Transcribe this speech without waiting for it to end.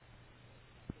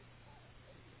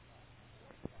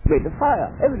made of fire.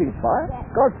 Everything's fire.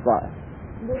 God's fire.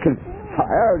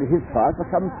 Fire and his fire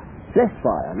becomes less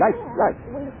fire, light,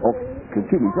 or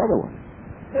consuming other one.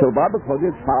 So the Bible calls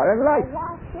it fire and light.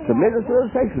 Tremendous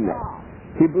illustration there.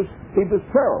 Hebrews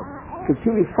 12,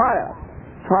 consuming fire.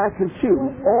 Fire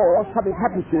consumes, or something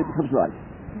happens to it, becomes light.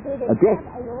 A death,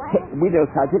 we know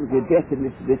scientifically, death in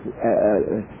this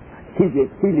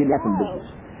helium atom business,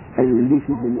 and it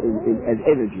releases as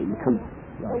energy and becomes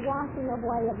light.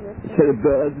 Instead of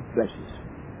burns, blesses.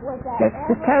 That's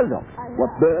the paradox.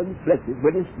 What burns, blesses,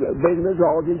 when it's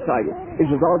dissolved inside it, is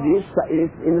dissolved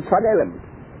in the sun element.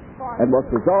 And what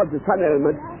dissolves the sun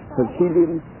element from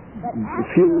helium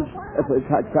fuse,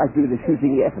 try to do the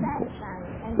fusing the atom, of course.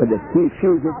 When the heat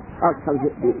fuses, out comes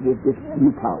this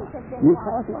new power. New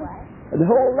power is light. And the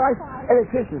whole life,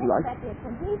 electricity is light.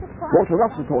 Walter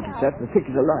Russell taught us that, the thick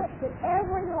is a light.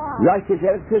 Light is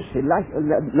electricity. Light,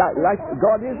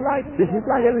 God is light. This is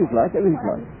light, everything is light, everything is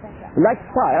light. Like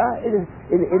fire in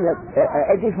a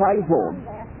edifying form.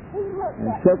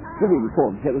 And self-giving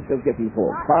form, self-getting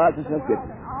form. Fire is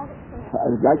self-getting.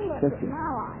 Light is self-getting.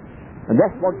 And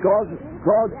that's what God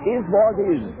is what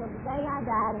is.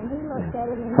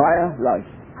 Fire, light.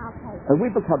 And we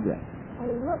become that.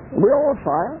 We're all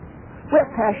fire. We're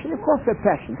passion. Of course we're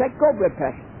passion. Thank God we're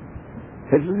passion.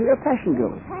 Physically we're passion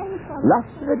girls.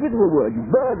 Lust is a beautiful word. You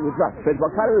burn with lust. Friends,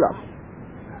 what kind of lust?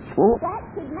 Oh,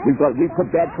 we've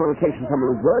put bad connotations on some of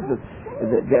those words, but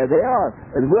there they are.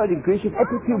 And the word in Greek is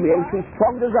epithumia, which means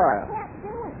strong desire.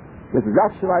 With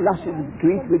lust of I lust in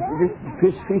Greek, with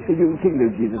this feast of you in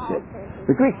kingdom, Jesus said.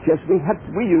 The Greeks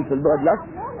we use the word lust,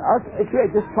 it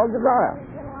creates a strong desire.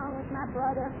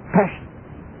 Passion.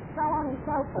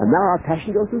 And now our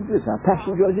passion goes into this. Our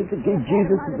passion goes into give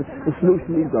Jesus the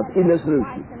solution he's got, inner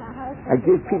solution. And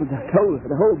give people the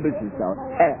whole business now.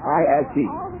 I-S-E.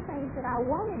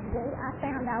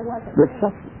 But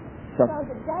suffering. So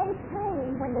the day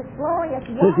came when this glorious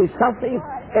suffering,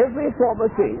 every form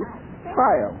of thing,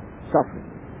 trial, suffering.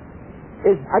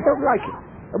 I don't like it.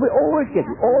 And we always get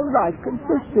it. All life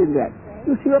consists in that.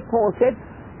 You see what Paul said?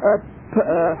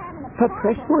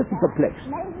 Perplexed. Who isn't perplexed?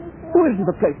 Who isn't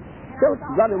perplexed? Don't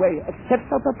run away, accept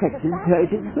our perplexity and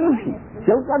create a solution.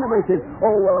 Don't run away and say,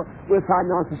 oh well, we'll find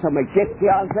an answer somewhere. Get the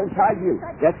answer inside you.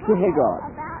 That's the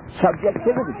God.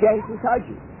 Subjectivity, get it inside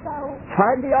you.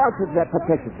 Find the answer to that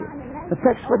perplexity.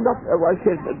 Perplexed but not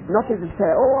to say,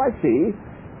 oh I see,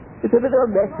 it's a bit of a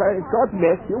mess, it's God's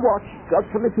mess, you watch, God's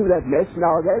coming through that mess,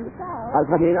 now then, I've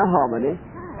got inner harmony,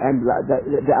 and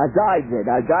I died then.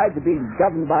 I died to being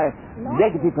governed by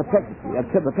negative perplexity. And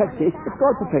perplexity, it's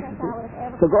God's perplexity.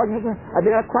 So God has I may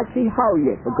not quite see how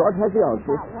yet, but God has the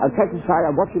answer. I'm satisfied,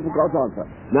 I'm watching for God's answer.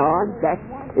 Now I'm back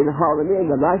in harmony, and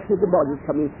the life of the body is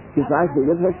coming, his life, the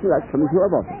resurrection life coming to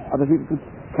our body. Other people can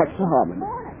catch the harmony.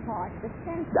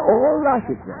 All life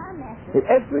is there. In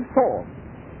every form.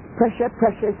 Pressure,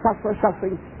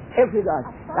 suffering, every life.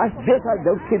 That's better,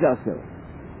 don't kid ourselves.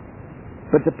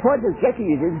 But the point of getting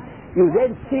it is, you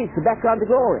then see the background of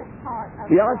glory.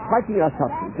 We aren't fighting our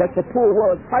suffering. That's the poor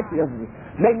world fighting us.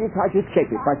 Mainly trying to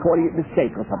escape it by calling it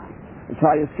mistake or something. And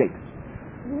trying to escape it.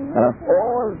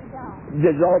 All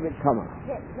dissolve it somehow.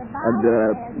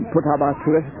 And put out our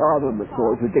terrific armaments for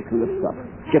all this ridiculous stuff.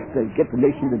 Get the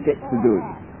nation the debts for doing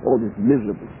it. All this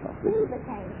miserable stuff.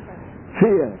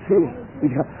 Fear.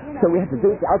 So we have to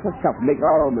do it out of stuff, make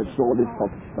our armaments for all this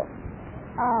sort of stuff.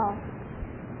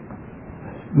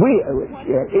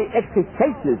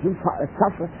 Expectations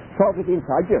suffer, solve it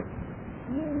inside you.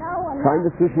 Find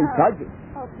the solution inside you.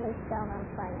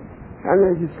 And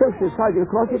there's a solution inside you, of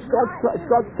course, it's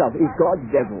God's stuff, it's God's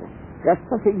devil. That's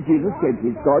the thing Jesus said,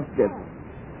 he's God's devil.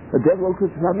 The devil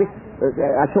could come in,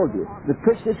 I told you, the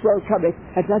prince of this world coming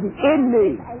has nothing in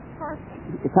me.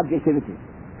 Subjectivity.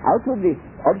 Outwardly,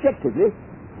 objectively,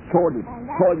 torn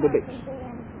the bits.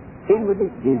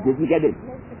 Inwardly, he didn't get it.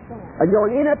 And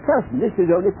your inner person, this is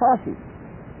only passing.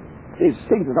 These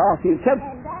things that are feel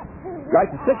temple, like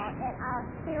a switch.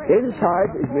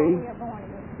 Inside is me,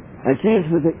 and Jesus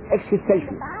was an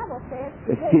existential.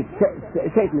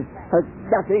 Satan has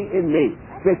nothing in me.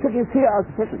 They took him 3 hours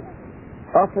to settle it.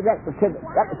 After that, at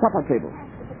the supper table.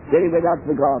 Then he went out to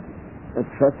the garden. And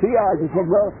for 3 hours he said,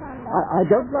 well, I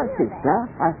don't like this now.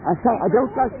 I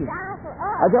don't like this.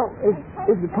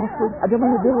 Is it possible? I don't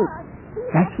want to do it.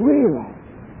 That's real.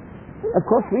 Of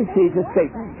course we see it as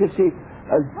Satan. You see,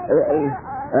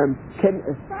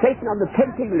 Satan on the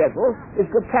tempting level is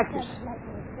good practice.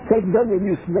 Satan's only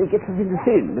use when he gets us into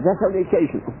sin, but that's only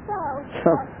occasional.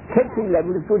 So tempting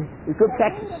level is good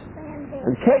practice.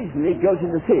 And occasionally it goes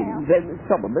into sin, then it's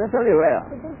someone, but that's only rare.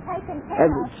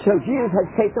 And so Jesus has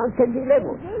taken on sensing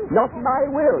level. Not my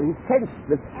will. He sensed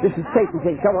that this is Satan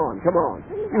saying, come on, come on.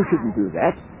 You shouldn't do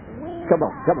that. Come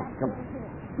on, come on, come on.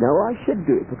 No, I should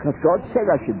do it because God said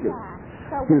I should do it.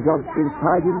 He was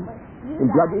inside him in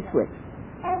bloody sweat.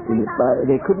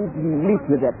 They couldn't meet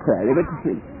with that prayer. They went to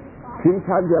sleep. 3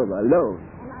 times over, alone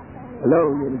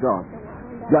in God.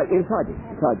 Right inside him.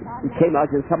 He came out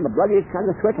in some of the bloodiest kind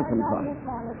of sweat sometimes.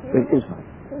 But inside.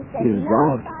 He was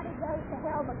God.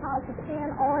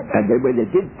 And then when they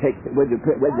did when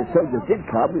the soldiers did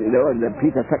come, and then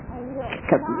Peter cut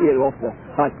the ear off the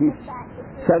high priest's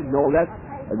son and all that,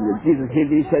 and Jesus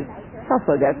healed, he said,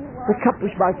 suffer that, the cup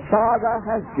which my Father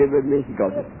has given me. He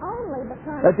got it.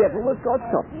 The devil was God's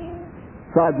cup.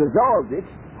 So I've resolved it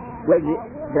when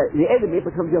the enemy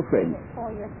becomes your friend,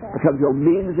 becomes your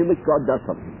means in which God does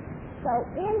something.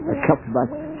 The cup by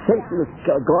Satan is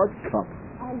God's cup.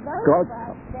 God's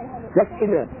cup. That's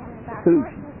inner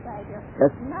solution.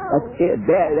 That's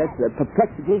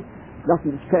perplexity, not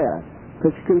to despair.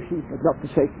 Persecution, but not to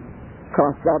Satan.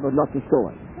 Cast down, but not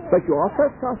destroyed. But you are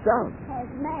first cast down.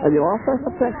 And you are first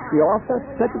oppressed. You are first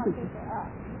persecuted.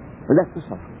 And that's the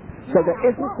suffering. So there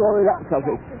isn't glory without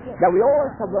suffering. Now we all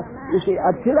suffer, you see,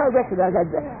 until I recognize that,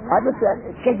 I must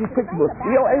get this principle.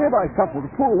 Everybody suffers.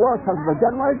 The poor world suffers, but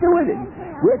doesn't want to do with it.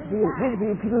 We're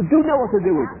people who do know what to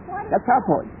do with it. That's our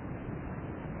point.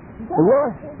 The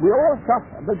world, we all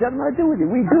suffer, but doesn't want to do with it.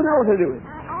 We do know what to do with it.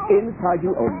 Inside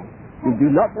you only. You do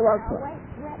not know outside.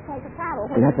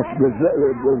 You have to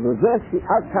reverse the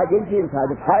outside into the inside,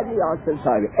 to find the answer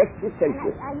inside it.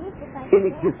 Existential.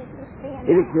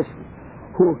 Inexistence.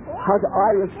 How do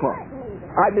I respond?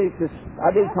 I'm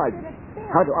inside it.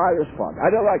 How do I respond? I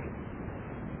don't like it.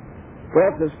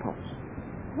 Where's this response?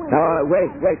 Now, wait.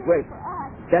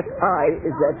 That I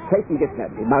is that Satan gets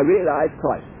at me. My real I is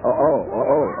Christ.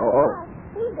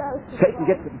 Satan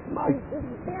gets at me.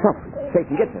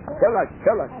 Satan gets at me. Don't like it.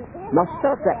 Must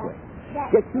start that way.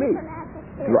 Gets me.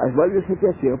 As well you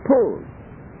suggest you're pulled.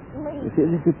 You see,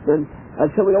 and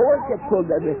so we always get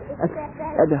pulled, and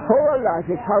the whole life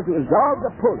is how to resolve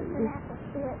the pulling.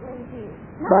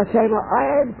 By saying, well,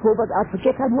 I am pulled, but I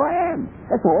forget who I am.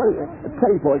 That's all. The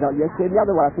play boys out yesterday, and the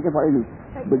other one I think I knew.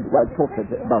 I talked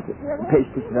about it. The page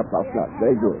picking up last night.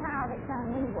 Very good.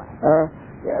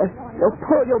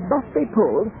 You must be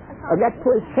pulled, and that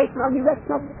pull is taken on you.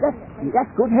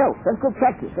 That's good health. That's good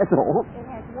practice. That's all.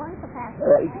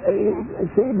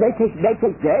 See, it may take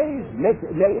days,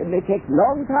 may take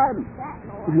long time.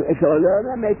 If you're a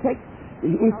learner, it may take.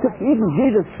 It took even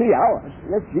Jesus 3 hours.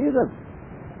 That's Jesus.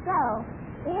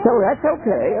 So that's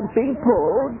okay. And being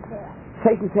pulled,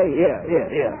 Satan say, here,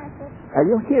 and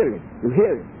you hear it.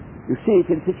 You see it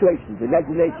in situations,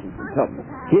 imaginations, and something.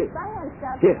 Here,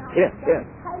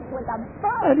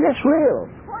 and that's real.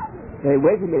 Hey,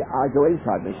 wait a minute. I go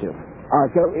inside myself.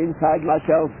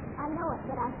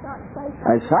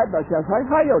 Inside myself,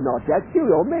 hi, you're not that,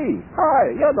 you're me.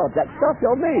 Hi, you're not that stuff,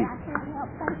 you're me.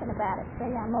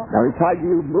 Now inside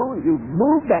you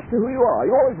move back to who you are.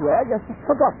 You always were, just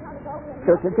forgot.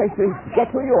 So it takes you to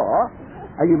get who you are,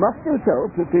 and you must do so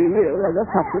to be real, and the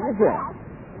suffering is there.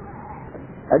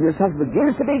 And your suffering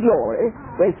begins to be glory,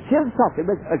 but it's still suffering,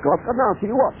 but God's got an answer.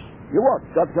 You watch.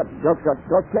 God's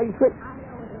playing tricks.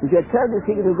 If you turn this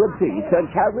thing into a good thing, you turn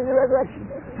Calvary into resurrection.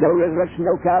 No resurrection,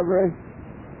 no Calvary.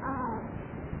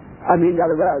 I mean,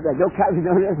 there's no Calvary,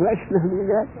 no resurrection. I mean,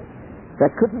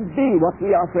 that couldn't be what we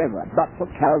are forever, but for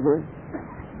Calvary.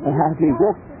 And how he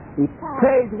walked, he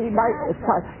prayed that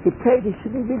he prayed he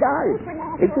shouldn't be dying.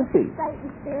 Interesting.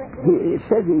 He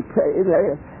said he prayed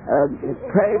that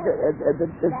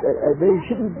he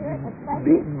shouldn't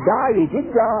be dying. He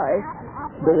did die,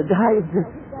 but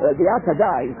the outer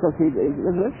died because he was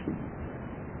resurrection.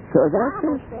 So that's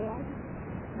it.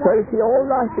 So you see, all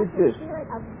life is this.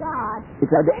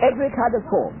 It's under every kind of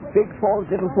form. Big forms,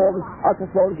 little forms, outer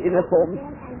forms, inner forms.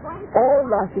 All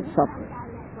life is suffering.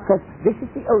 Because this is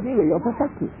the only way you're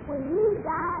perfected.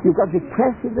 You've got to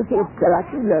press in the things that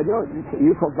actually learn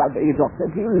you talk about being a doctor,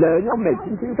 until you learn your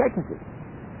medicine, until you practice it.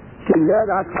 To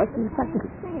learn our Christ and practice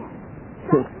it.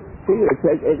 So, see, it's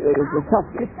the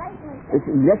suffering. It's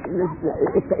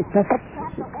perfection.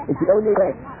 It's the only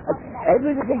way.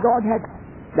 Everything God had.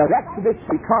 Now that's the bit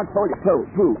we can't probe.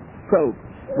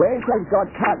 Where it says God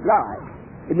can't lie,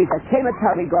 it means there came a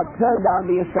time when God turned down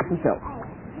the instruction himself.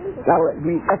 Now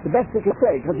that's the best we can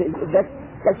say, because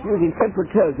that's using temporal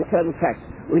terms, eternal facts,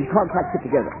 which you can't quite put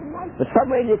together. But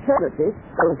somewhere in eternity,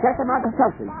 there was that amount of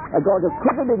suffering, and God who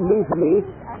could have been me for me,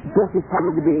 brought his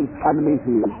son into being under me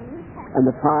for you. And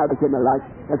the fire became a light.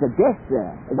 There's a death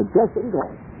there, and a death in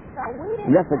God.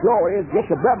 And that's the glory, as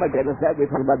Jacob Brummer did us that. We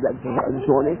talked about that this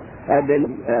morning. And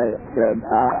then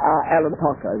Alan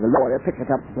Parker, the lawyer, picked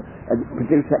it up and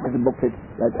produced that little booklet,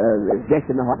 Death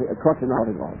in the Heart, Cross in the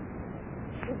Heart of God.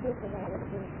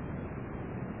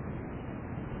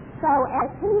 So as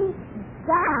he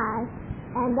dies,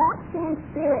 and that sin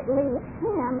spirit leaves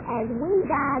him, as we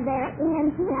die there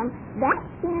in him, that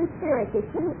sin spirit that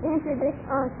he entered this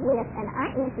earth with, and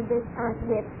I entered this earth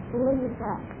with, leaves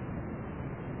us.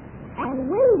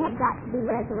 And we have got to be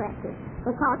resurrected,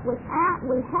 because without,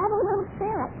 we have a little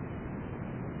spirit.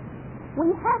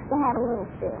 We have to have a little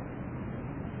spirit.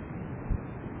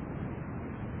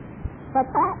 But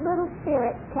that little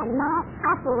spirit cannot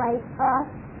operate us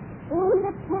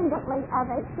independently of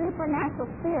a supernatural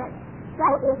spirit. So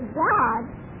if God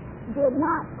did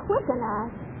not quicken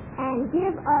us and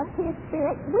give us his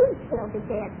spirit, we'd still be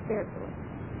dead spiritually.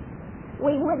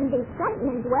 We wouldn't be Satan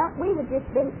indwelt, we would just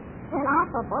be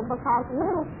inoperable, because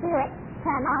little spirit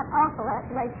cannot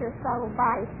operate your soul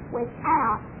body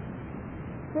without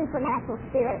supernatural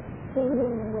spirit in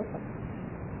union with it.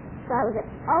 So the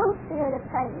old spirit of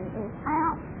Satan is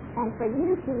out, and for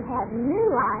you to have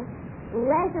new life,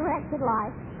 resurrected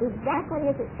life, exactly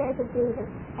as it says of Jesus,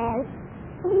 as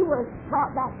he was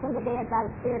brought back from the dead by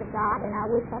the Spirit of God. And I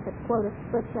wish I could quote a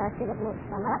scripture. I should have looked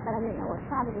some up, but I didn't know what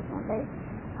time it was going to be.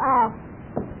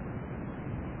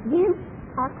 You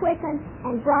are quickened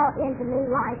and brought into new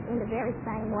life in the very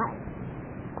same way.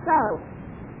 So,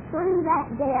 through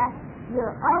that death,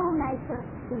 your old nature,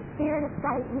 the spirit of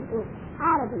Satan, is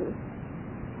out of you,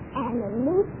 and the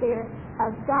new spirit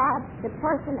of God, the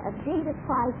person of Jesus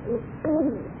Christ, is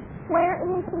in you. Where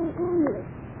is he in you?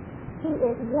 He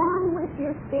is one with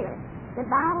your spirit. The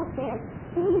Bible says,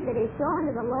 he that is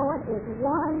joined to the Lord is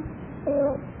one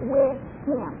spirit with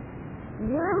him.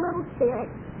 Your little spirit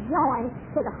joined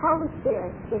to the Holy Spirit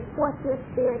is what your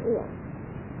spirit is.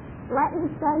 Let me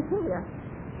say here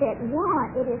that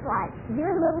one, it is like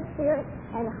your little spirit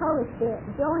and the Holy Spirit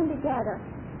joined together,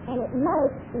 and it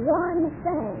makes one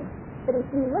thing. But if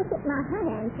you look at my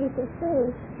hands, you can see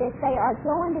that they are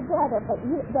joined together, but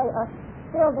they are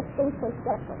still distinctly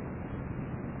separate.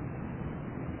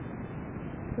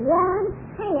 One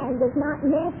hand does not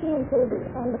mesh into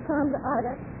and become the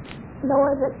other,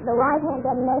 nor the right hand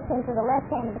doesn't mesh into the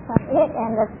left hand and become it,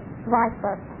 and the vice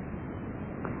versa.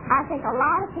 I think a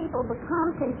lot of people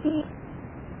become confused.